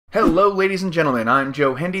Hello ladies and gentlemen, I'm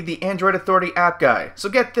Joe Hendy, the Android Authority app guy. So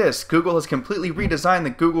get this, Google has completely redesigned the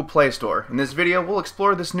Google Play Store. In this video, we'll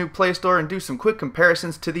explore this new Play Store and do some quick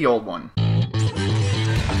comparisons to the old one.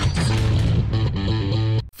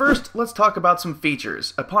 First, let's talk about some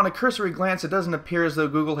features. Upon a cursory glance, it doesn't appear as though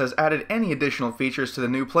Google has added any additional features to the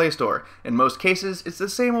new Play Store. In most cases, it's the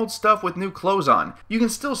same old stuff with new clothes on. You can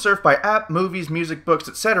still surf by app, movies, music, books,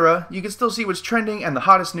 etc. You can still see what's trending and the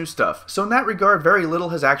hottest new stuff. So in that regard, very little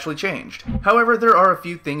has actually changed. However, there are a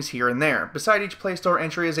few things here and there. Beside each Play Store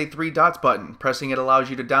entry is a 3 dots button. Pressing it allows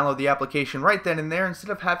you to download the application right then and there instead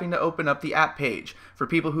of having to open up the app page. For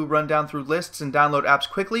people who run down through lists and download apps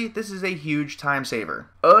quickly, this is a huge time saver.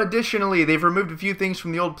 Additionally, they've removed a few things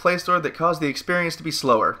from the old Play Store that cause the experience to be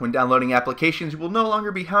slower. When downloading applications, you will no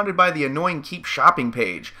longer be hounded by the annoying Keep Shopping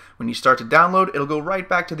page. When you start to download, it'll go right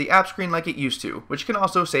back to the app screen like it used to, which can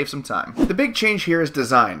also save some time. The big change here is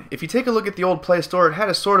design. If you take a look at the old Play Store, it had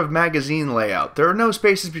a sort of magazine layout. There are no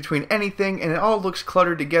spaces between anything, and it all looks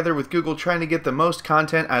cluttered together with Google trying to get the most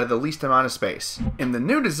content out of the least amount of space. In the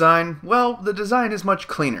new design, well, the design is much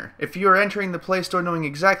cleaner. If you are entering the Play Store knowing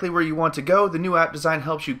exactly where you want to go, the new app design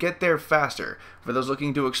helps you get there faster. For those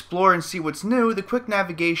looking to explore and see what's new, the quick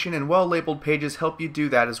navigation and well-labeled pages help you do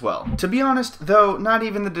that as well. To be honest, though, not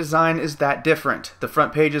even the design is that different. The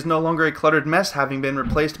front page is no longer a cluttered mess, having been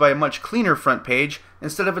replaced by a much cleaner front page.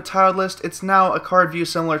 Instead of a tiled list, it's now a card view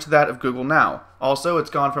similar to that of Google Now. Also, it's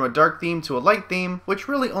gone from a dark theme to a light theme, which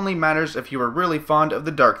really only matters if you are really fond of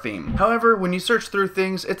the dark theme. However, when you search through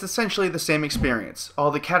things, it's essentially the same experience. All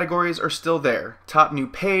the categories are still there. Top new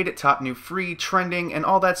paid, top new free, trending, and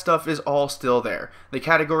all that stuff is all still there. The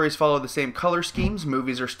categories follow the same color schemes,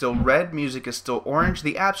 movies are still red, music is still orange,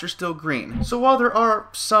 the apps are still green. So while there are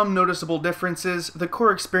some noticeable differences, the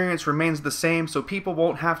core experience remains the same, so people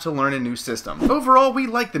won't have to learn a new system. Overall, we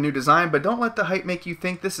like the new design, but don't let the hype make you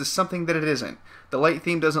think this is something that it isn't. The light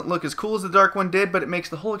theme doesn't look as cool as the dark one did, but it makes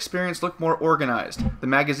the whole experience look more organized. The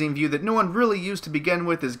magazine view that no one really used to begin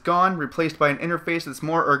with is gone, replaced by an interface that's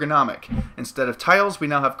more ergonomic. Instead of tiles, we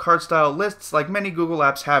now have card-style lists like many Google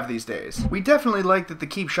apps have these days. We definitely like that the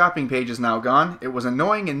Keep Shopping page is now gone. It was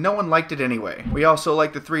annoying and no one liked it anyway. We also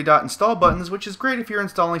like the 3-dot install buttons, which is great if you're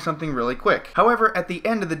installing something really quick. However, at the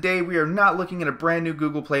end of the day, we are not looking at a brand new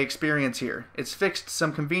Google Play experience here. It's fixed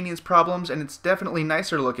some convenience problems and it's definitely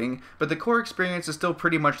nicer looking, but the core experience is still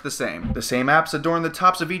pretty much the same. The same apps adorn the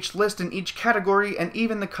tops of each list in each category, and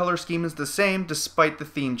even the color scheme is the same despite the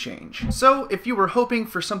theme change. So, if you were hoping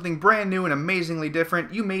for something brand new and amazingly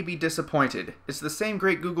different, you may be disappointed. It's the same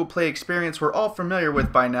great Google Play experience we're all familiar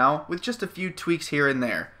with by now, with just a few tweaks here and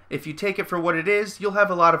there. If you take it for what it is, you'll have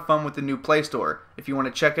a lot of fun with the new Play Store. If you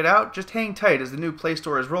want to check it out, just hang tight as the new Play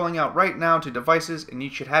Store is rolling out right now to devices and you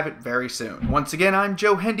should have it very soon. Once again, I'm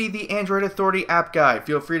Joe Hendy, the Android Authority app guy.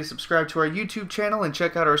 Feel free to subscribe to our YouTube channel and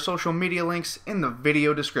check out our social media links in the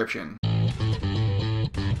video description.